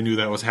they knew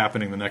that was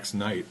happening the next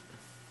night?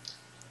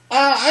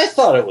 I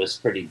thought it was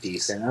pretty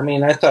decent. I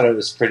mean, I thought it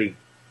was pretty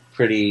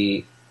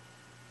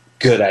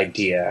good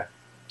idea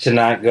to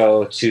not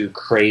go too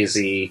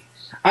crazy.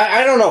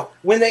 I don't know,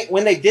 when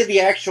they did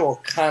the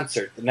actual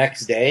concert the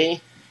next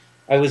day,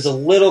 I was a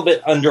little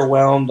bit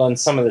underwhelmed on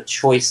some of the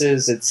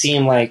choices. It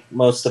seemed like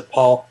most of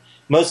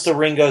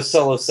Ringo's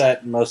solo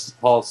set and most of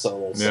Paul's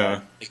solo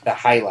set, like the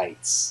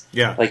highlights.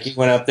 Yeah, like he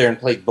went up there and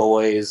played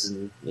Boys,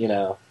 and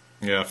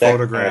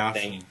Photograph. Kind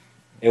of thing.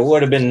 It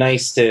would have been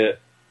nice to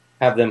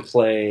have them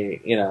play,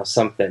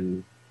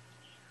 something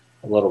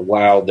a little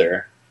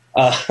wilder.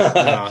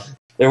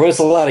 There was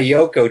a lot of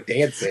Yoko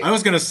dancing. I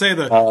was going to say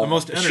that the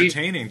most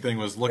entertaining thing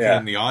was looking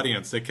in the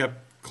audience. They kept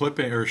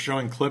clipping or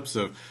showing clips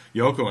of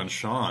Yoko and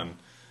Sean.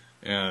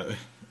 I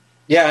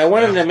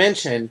wanted to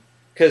mention,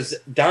 because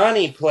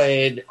Donnie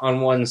played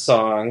on one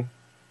song,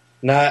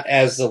 not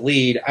as the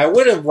lead. I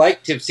would have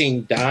liked to have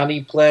seen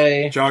Donnie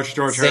play. George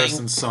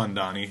Harrison's son,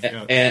 Donnie.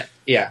 And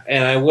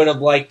I would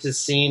have liked to have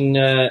seen.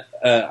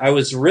 I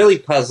was really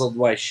puzzled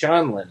why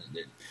Sean Lennon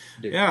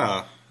did.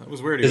 Yeah, that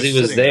was weird. Because he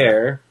was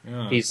there.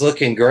 Yeah. He's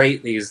looking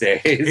great these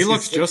days. He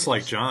looks just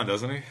like John,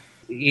 doesn't he?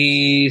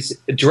 He's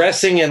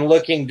dressing and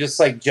looking just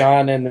like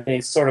John in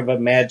a sort of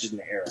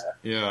imagined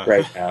era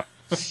right now.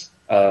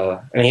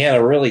 And he had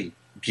a really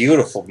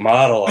beautiful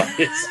model on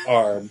his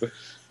arm,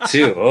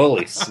 too.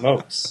 Holy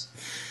smokes.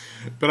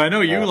 But I know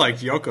you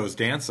liked Yoko's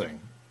dancing.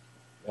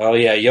 Oh,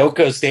 yeah,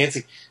 Yoko's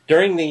dancing.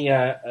 During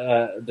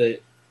the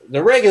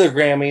regular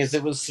Grammys,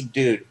 it was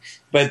subdued.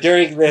 But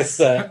during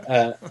this,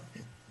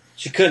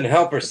 she couldn't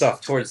help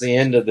herself towards the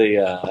end of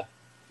the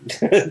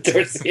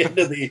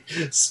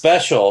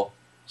special.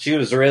 She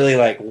was really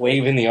like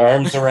waving the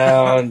arms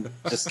around,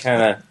 just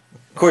kind of.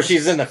 Of course,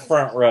 she's in the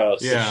front row,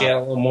 so she had a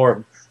little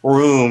more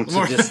room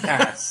to just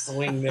kind of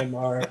swing them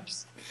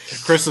arms.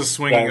 Chris is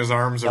swinging his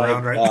arms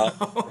around right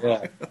now.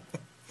 Yeah.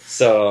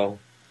 So.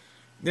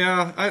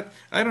 Yeah,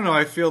 I don't know.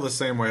 I feel the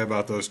same way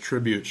about those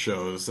tribute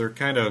shows. They're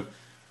kind of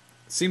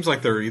seems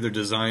like they're either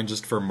designed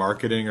just for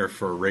marketing or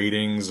for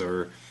ratings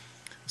or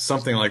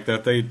something like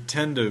that. They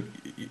tend to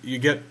you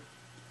get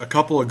a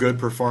couple of good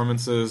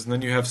performances, and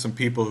then you have some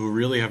people who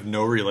really have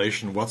no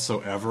relation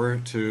whatsoever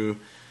to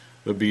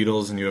the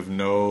Beatles, and you have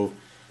no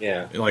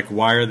like,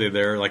 why are they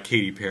there? Like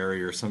Katy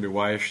Perry or somebody,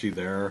 why is she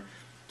there?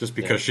 Just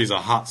because she's a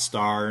hot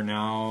star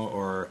now?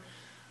 Or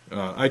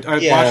I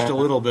watched a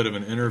little bit of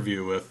an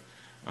interview with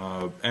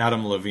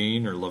Adam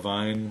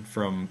Levine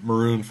from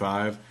Maroon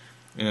 5,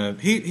 and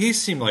he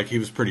seemed like he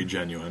was pretty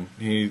genuine.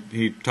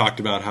 He talked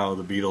about how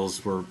the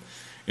Beatles were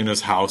in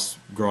his house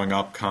growing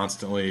up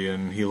constantly,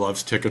 and he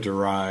loves Ticket to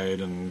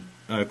Ride, and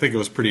I think it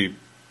was pretty,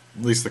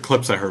 at least the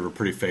clips I heard were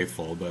pretty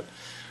faithful, but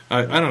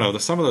I don't know,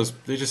 some of those,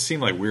 they just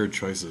seem like weird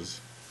choices.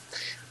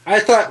 I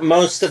thought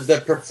most of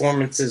the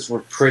performances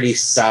were pretty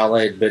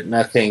solid, but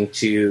nothing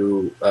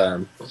too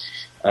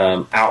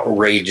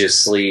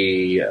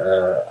outrageously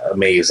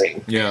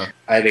amazing. Yeah.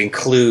 I'd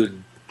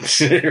include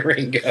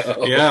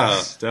Ringo.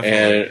 Yeah,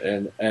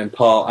 definitely. And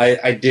Paul.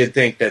 I did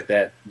think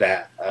that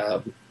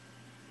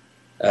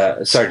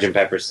Sgt.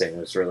 Pepper's thing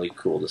was really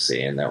cool to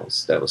see, and that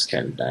was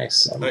kind of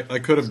nice. I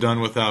could have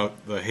done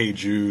without the Hey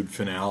Jude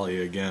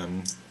finale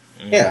again.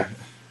 Yeah.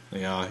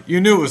 Yeah,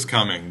 you knew it was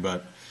coming,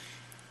 but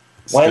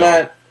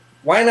still.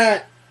 Why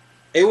not?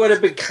 It would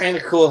have been kind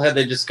of cool had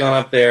they just gone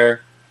up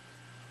there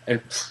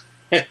and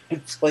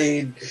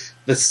played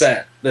the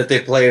set that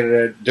they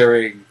played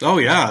during. Oh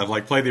yeah,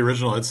 like play the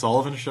original Ed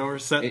Sullivan Show or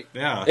set.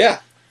 Yeah.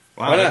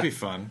 Wow, that'd be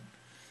fun.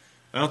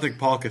 I don't think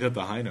Paul could hit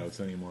the high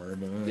notes anymore.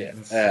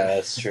 But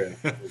that's true.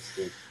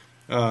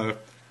 So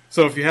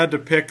if you had to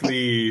pick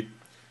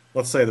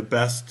let's say the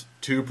best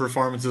two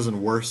performances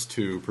and worst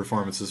two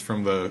performances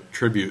from the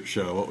tribute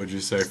show, what would you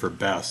say for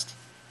best?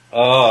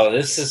 Oh,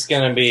 this is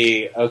going to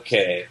be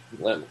okay.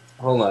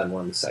 Hold on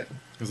 1 second.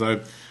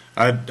 Because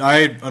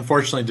I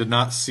unfortunately did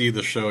not see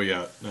the show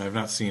yet. I have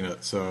not seen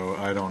it, so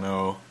I don't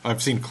know.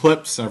 I've seen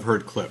clips, I've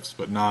heard clips,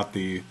 but not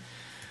the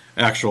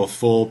actual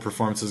full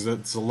performances.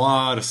 It's a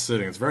lot of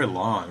sitting. It's very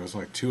long. It was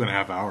like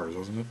 2.5 hours,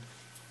 wasn't it?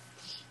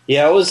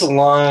 Yeah, it was a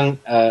long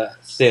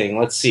thing.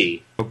 Let's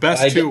see. So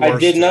best two, worst I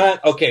did two.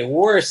 not. Okay,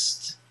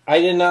 worst. I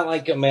did not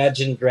like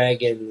Imagine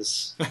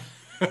Dragons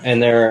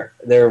and their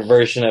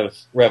version of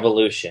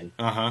Revolution.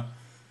 And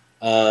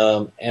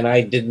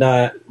I did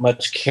not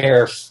much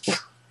care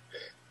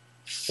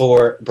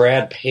for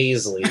Brad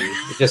Paisley,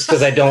 just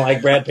because I don't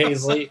like Brad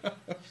Paisley.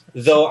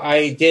 Though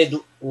I did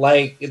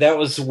like, that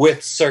was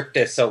with Cirque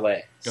du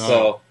Soleil.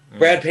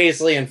 Brad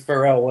Paisley and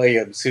Pharrell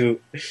Williams,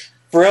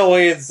 Pharrell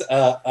Williams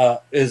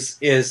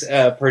is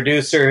a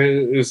producer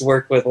who's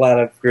worked with a lot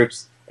of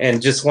groups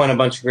and just won a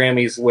bunch of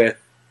Grammys with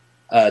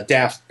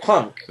Daft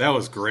Punk. That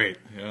was great.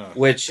 Yeah.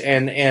 Which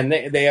and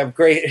they have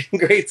great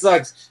great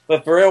songs,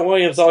 but Pharrell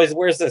Williams always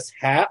wears this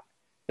hat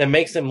that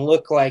makes him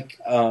look like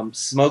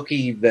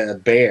Smokey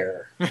the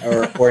Bear,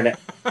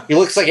 he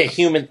looks like a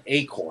human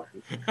acorn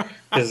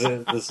because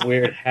of this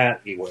weird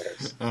hat he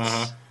wears.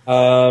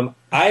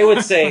 I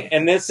would say,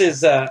 and this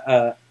is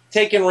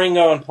taking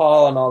Ringo and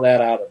Paul and all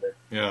that out of it.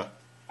 Yeah,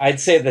 I'd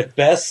say the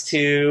best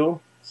two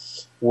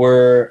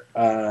were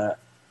probably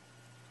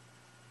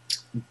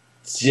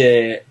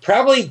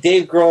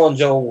Dave Grohl and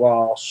Joe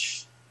Walsh.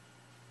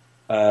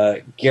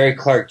 Gary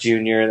Clark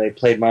Jr. They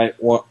played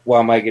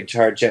While My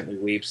Guitar Gently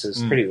Weeps.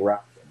 Is pretty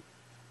rocking.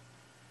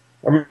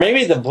 Or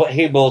maybe the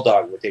Hey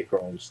Bulldog with Dave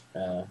Grohl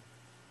and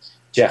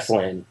Jeff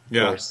Lynne.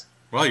 Yeah.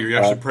 Well, you're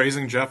actually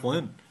praising Jeff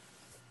Lynne.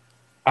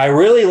 I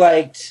really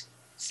liked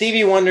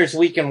Stevie Wonder's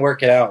 "We Can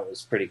Work It Out." It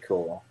was pretty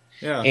cool.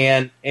 Yeah.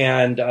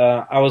 And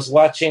I was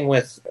watching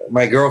with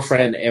my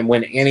girlfriend, and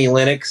when Annie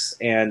Lennox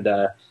and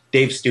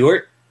Dave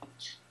Stewart,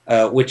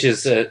 which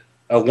is a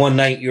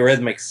one-night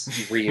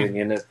Eurythmics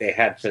reunion that they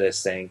had for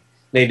this thing.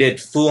 They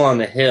did "Fool on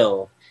the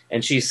Hill,"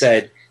 and she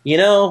said,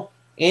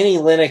 Annie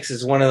Lennox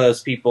is one of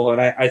those people, and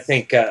I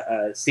think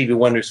Stevie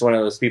Wonder's one of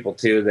those people,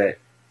 too, that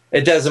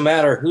it doesn't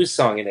matter whose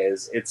song it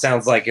is. It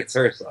sounds like it's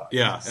her song.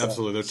 Yeah, so,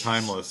 absolutely. They're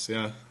timeless,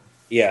 yeah.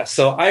 Yeah,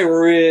 so I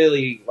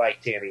really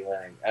liked Annie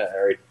Lennox,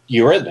 or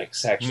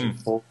Eurythmics, actually,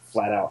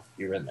 flat-out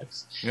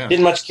Eurythmics. Yeah.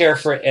 Didn't much care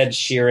for Ed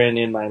Sheeran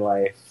in my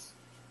life,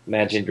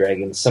 Imagine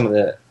Dragons, some of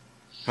the...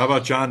 How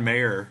about John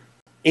Mayer?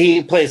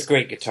 He plays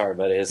great guitar,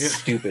 but his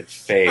stupid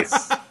face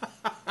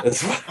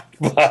is what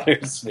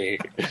bothers me.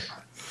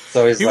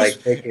 So he's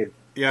thinking,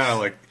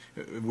 like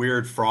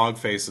weird frog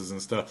faces and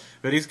stuff.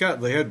 But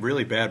they had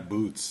really bad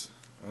boots.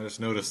 I just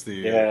noticed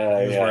he was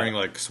wearing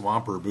like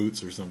swamper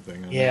boots or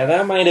something. Yeah,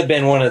 that might have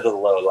been one of the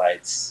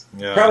lowlights.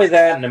 Yeah. Probably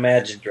that and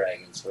Imagine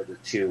Dragons were the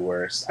two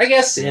worst. I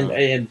guess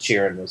Ed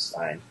Sheeran was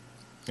fine.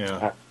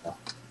 Yeah.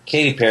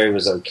 Katy Perry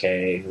was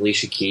okay.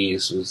 Alicia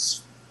Keys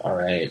was all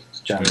right.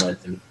 John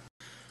Lennon.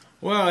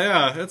 Well,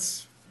 yeah,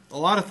 it's a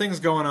lot of things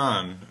going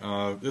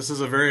on. This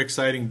is a very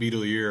exciting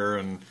Beatle year,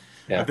 and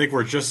I think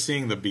we're just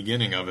seeing the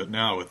beginning of it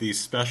now with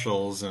these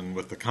specials and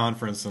with the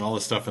conference and all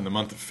this stuff in the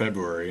month of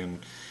February. And,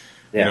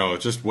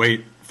 just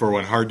wait for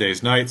when Hard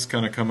Day's Night's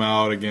going to come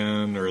out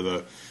again, or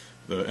the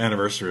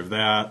anniversary of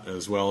that,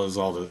 as well as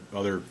all the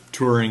other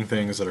touring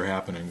things that are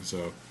happening.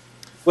 So,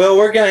 well,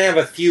 we're going to have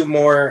a few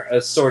more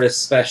sort of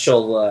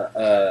special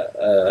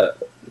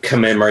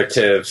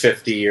commemorative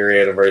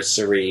 50-year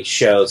anniversary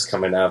shows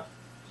coming up.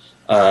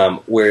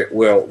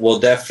 We'll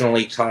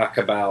definitely talk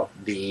about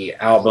the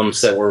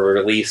albums that were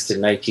released in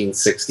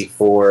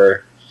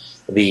 1964,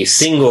 the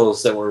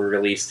singles that were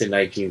released in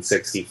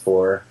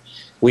 1964.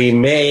 We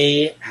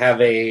may have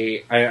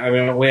we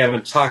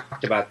haven't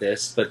talked about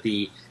this, but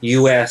the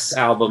U.S.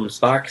 albums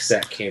box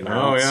set came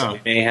out. Oh, yeah. So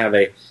we may have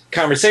a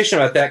conversation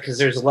about that because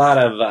there's a lot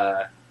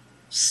of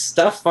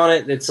stuff on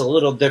it that's a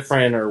little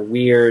different or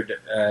weird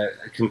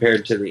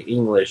compared to the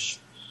English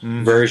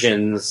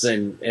versions,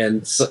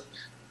 and so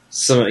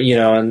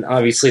and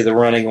obviously the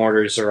running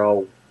orders are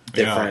all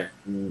different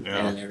and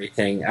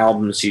everything.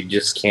 Albums you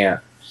just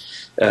can't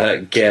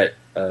get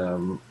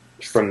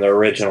from the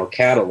original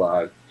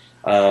catalog.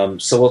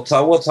 So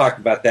we'll talk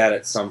about that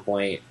at some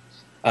point.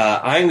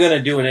 I'm going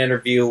to do an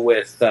interview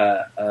with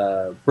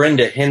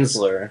Brenda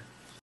Hensler.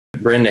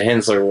 Brenda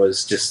Hensler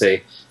was just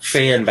a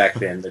fan back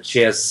then, but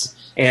she has.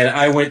 And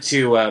I went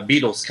to a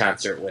Beatles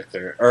concert with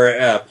her, or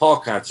a Paul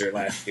concert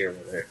last year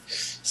with her.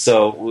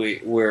 So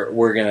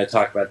we're going to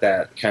talk about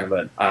that. Kind of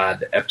an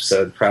odd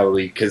episode,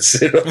 probably,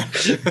 because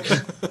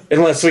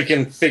unless we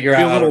can figure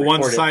out how to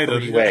record it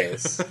 3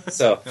 ways.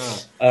 So,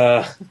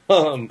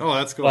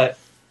 that's cool.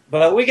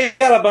 But we got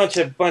a bunch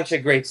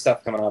of great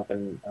stuff coming up,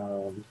 and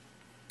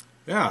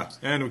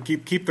and we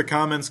keep the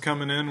comments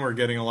coming in. We're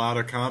getting a lot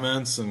of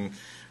comments and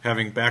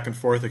having back and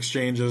forth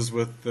exchanges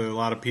with a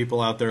lot of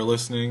people out there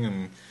listening,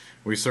 and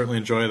we certainly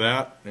enjoy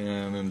that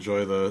and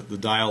enjoy the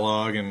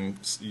dialogue. And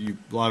a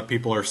lot of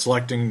people are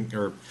selecting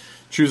or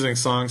choosing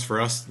songs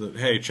for us that,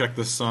 hey, check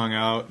this song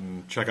out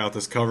and check out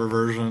this cover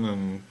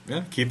version,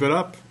 and keep it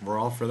up. We're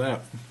all for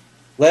that.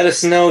 Let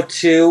us know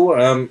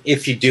too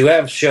if you do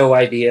have show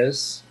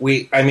ideas.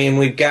 We've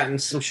gotten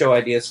some show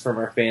ideas from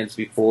our fans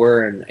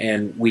before,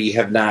 and we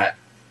have not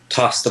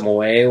tossed them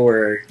away.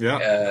 We're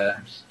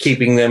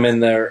keeping them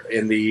in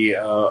the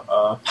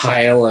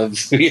pile of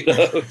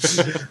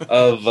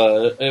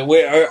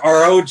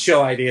our own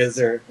show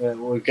ideas.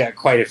 We've got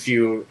quite a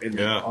few in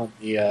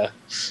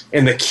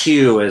the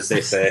queue, as they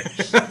say.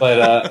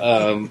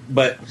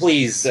 But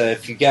please,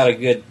 if you got a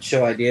good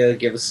show idea,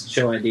 give us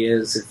show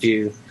ideas. If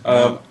you,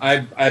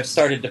 I've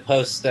started to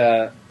post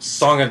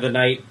Song of the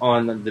Night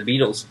on the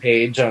Beatles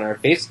page on our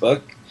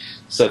Facebook.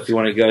 So if you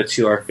want to go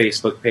to our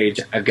Facebook page,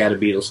 I've Got a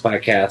Beatles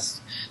Podcast.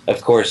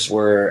 Of course,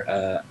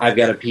 I've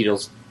Got a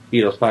Beatles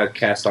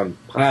Podcast on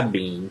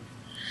Podbean.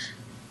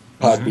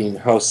 Podbean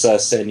hosts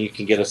us, and you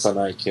can get us on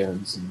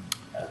iTunes.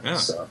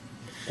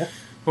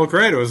 Well,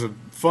 great. It was a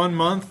fun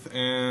month,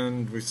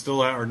 and we still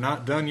are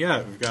not done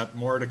yet. We've got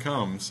more to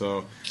come.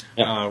 So,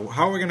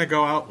 how are we going to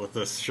go out with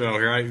this show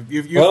here?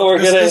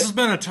 This has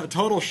been a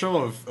total show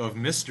of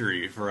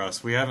mystery for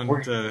us. We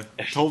haven't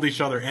told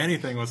each other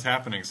anything what's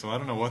happening, so I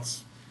don't know what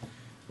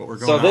we're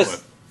going out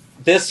with.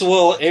 This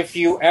will, if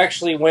you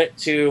actually went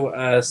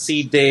to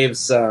see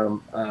Dave's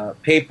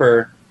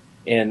paper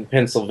in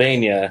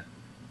Pennsylvania,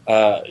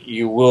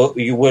 you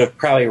would have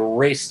probably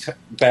raced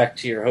back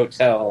to your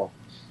hotel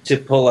to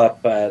pull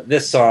up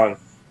this song.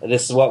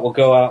 This is what we'll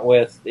go out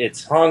with.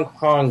 It's Hong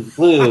Kong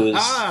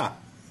Blues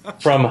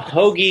from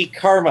Hoagie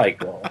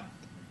Carmichael.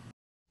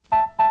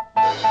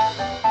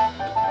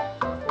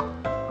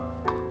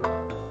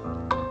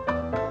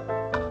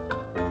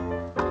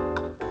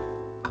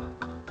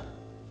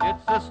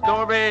 It's the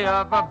story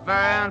of a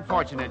very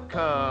unfortunate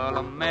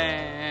color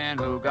man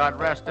who got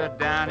arrested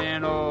down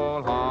in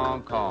old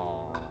Hong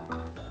Kong.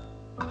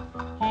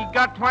 He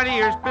got 20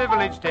 years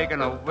privilege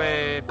taken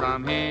away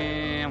from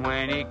him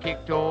when he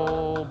kicked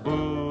old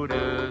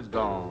Buddha's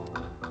gone.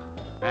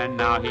 And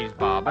now he's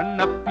bobbing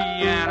the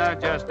piano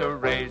just to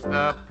raise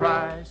the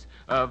price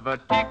of a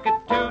ticket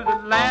to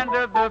the land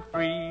of the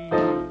free.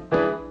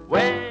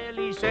 Well,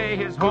 he say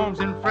his home's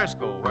in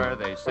Frisco where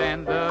they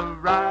send the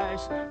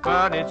rice,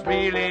 but it's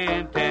really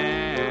in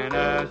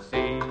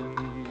Tennessee.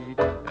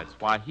 That's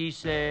why he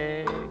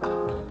said,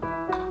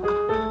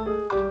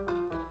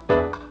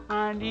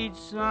 I need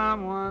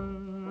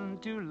someone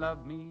to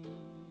love me,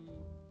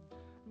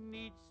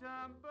 need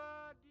somebody.